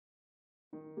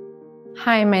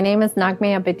Hi, my name is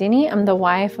Naghmeh Abedini. I'm the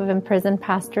wife of imprisoned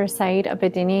Pastor Saeed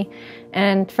Abedini.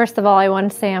 And first of all, I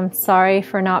want to say I'm sorry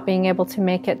for not being able to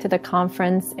make it to the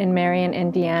conference in Marion,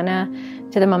 Indiana,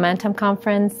 to the Momentum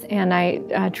Conference. And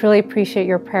I truly appreciate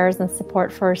your prayers and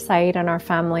support for Saeed and our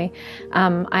family.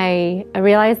 I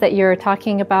realize that you're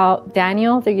talking about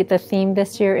Daniel. The theme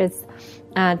this year is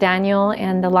Daniel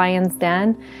and the lion's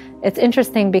den. It's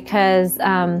interesting because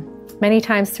many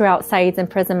times throughout Saeed's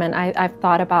imprisonment, I've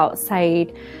thought about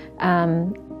Saeed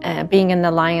being in the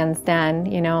lion's den.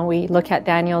 You know, we look at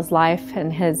Daniel's life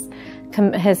and his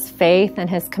faith and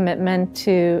his commitment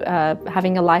to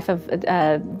having a life of,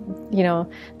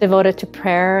 devoted to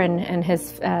prayer and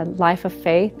his life of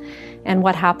faith and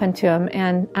what happened to him.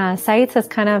 And Saeed has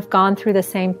kind of gone through the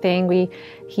same thing.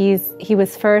 He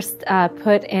was first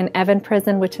put in Evin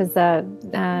prison, which is a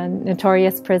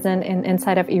notorious prison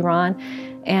inside of Iran.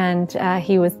 And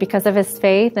he was, because of his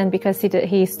faith and because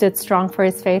he stood strong for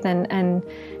his faith and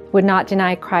would not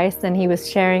deny Christ, and he was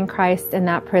sharing Christ in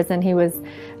that prison. He was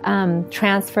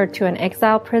transferred to an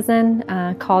exile prison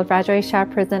called Rajai Shah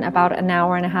prison, about an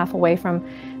hour and a half away from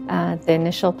the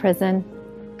initial prison.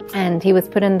 And he was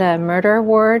put in the murder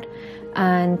ward,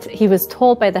 and he was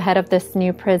told by the head of this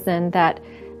new prison that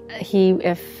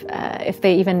if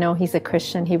they even know he's a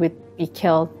Christian, he would be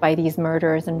killed by these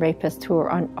murderers and rapists who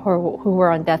were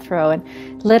on death row. And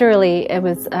literally, it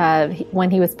was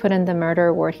when he was put in the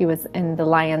murder ward, he was in the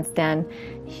lion's den.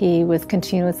 He was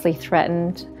continuously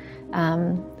threatened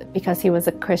because he was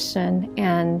a Christian,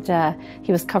 and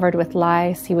he was covered with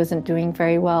lice. He wasn't doing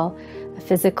very well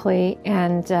physically,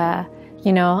 and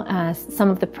some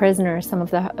of the prisoners, some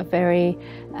of the very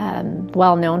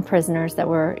well-known prisoners that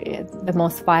were the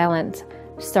most violent,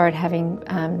 started having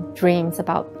dreams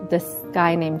about this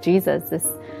guy named Jesus.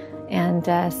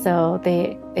 So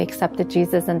they accepted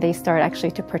Jesus, and they started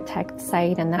actually to protect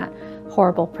Saeed in that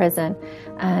horrible prison.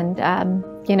 And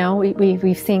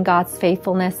we've seen God's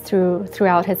faithfulness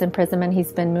throughout his imprisonment.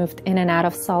 He's been moved in and out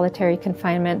of solitary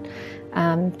confinement,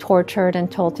 tortured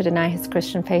and told to deny his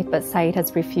Christian faith, but Saeed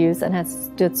has refused and has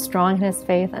stood strong in his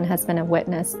faith and has been a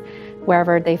witness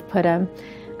wherever they've put him.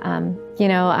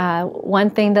 One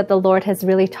thing that the Lord has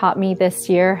really taught me this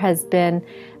year has been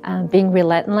being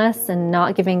relentless and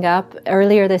not giving up.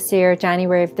 Earlier this year,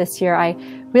 January of this year, I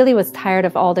really was tired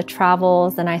of all the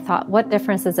travels, and I thought, what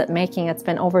difference is it making? It's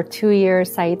been over 2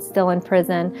 years, Saeed's still in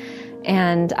prison,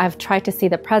 and I've tried to see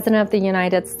the President of the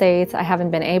United States. I haven't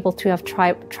been able to. Have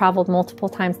traveled multiple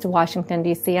times to Washington,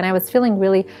 D.C., and I was feeling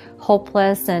really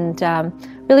hopeless and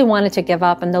really wanted to give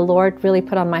up, and the Lord really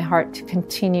put on my heart to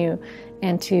continue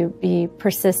and to be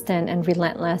persistent and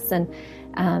relentless. And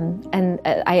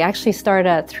I actually started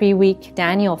a 3-week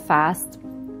Daniel fast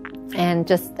and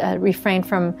just refrained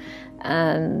from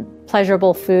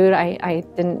pleasurable food. I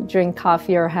didn't drink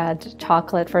coffee or had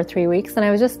chocolate for 3 weeks, and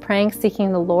I was just praying,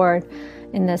 seeking the Lord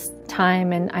in this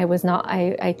time. And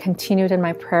I continued in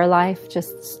my prayer life,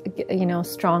 just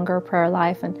stronger prayer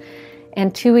life.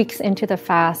 And 2 weeks into the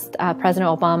fast,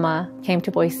 President Obama came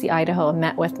to Boise, Idaho, and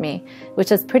met with me,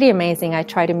 which is pretty amazing. I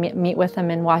tried to meet with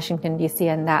him in Washington, D.C.,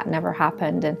 and that never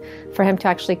happened. And for him to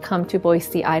actually come to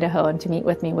Boise, Idaho, and to meet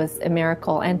with me was a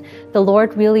miracle. And the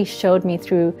Lord really showed me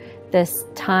through this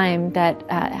time that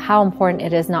how important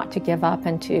it is not to give up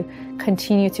and to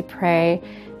continue to pray.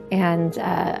 And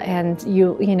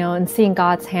seeing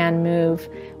God's hand move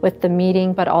with the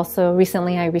meeting, but also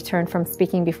recently I returned from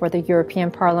speaking before the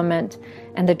European Parliament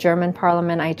and the German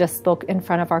Parliament. I just spoke in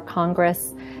front of our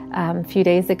Congress a few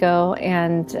days ago,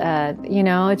 and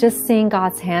just seeing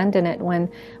God's hand in it when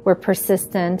we're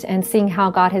persistent, and seeing how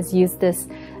God has used this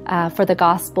for the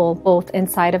gospel, both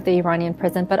inside of the Iranian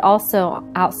prison, but also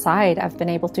outside. I've been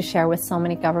able to share with so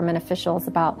many government officials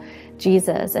about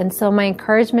Jesus. And so my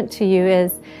encouragement to you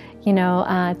is,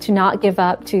 to not give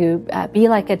up, to be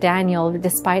like a Daniel,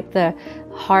 despite the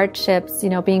hardships,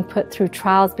 being put through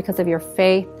trials because of your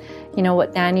faith,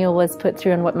 what Daniel was put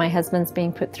through and what my husband's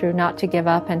being put through, not to give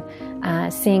up, and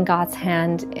seeing God's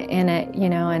hand in it,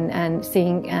 and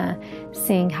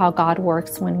seeing how God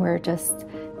works when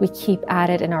we keep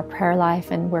at it in our prayer life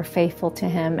and we're faithful to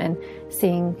Him, and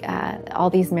seeing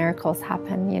all these miracles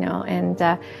happen, and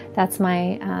that's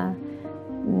my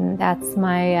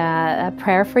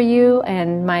prayer for you,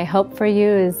 and my hope for you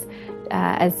is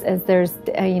as there's,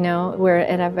 we're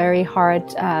in a very hard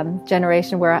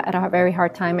generation, we're at a very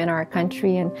hard time in our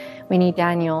country, and we need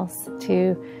Daniels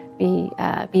to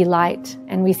be light.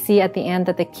 And we see at the end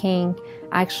that the king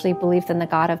actually believed in the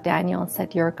God of Daniel and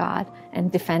said, "You're God,"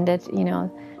 and defended,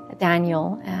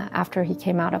 Daniel after he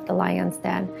came out of the lion's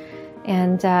den.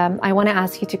 And I want to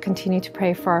ask you to continue to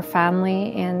pray for our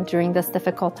family. And during this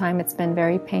difficult time, it's been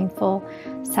very painful.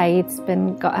 Saeed's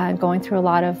been going through a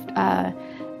lot of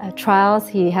trials.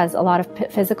 He has a lot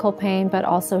of physical pain, but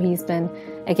also he's been,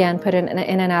 again, put in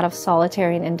and out of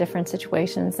solitary and in different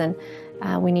situations. And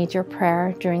we need your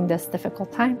prayer during this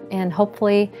difficult time. And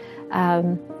hopefully,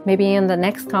 maybe in the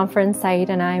next conference, Saeed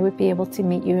and I would be able to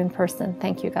meet you in person.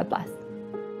 Thank you. God bless.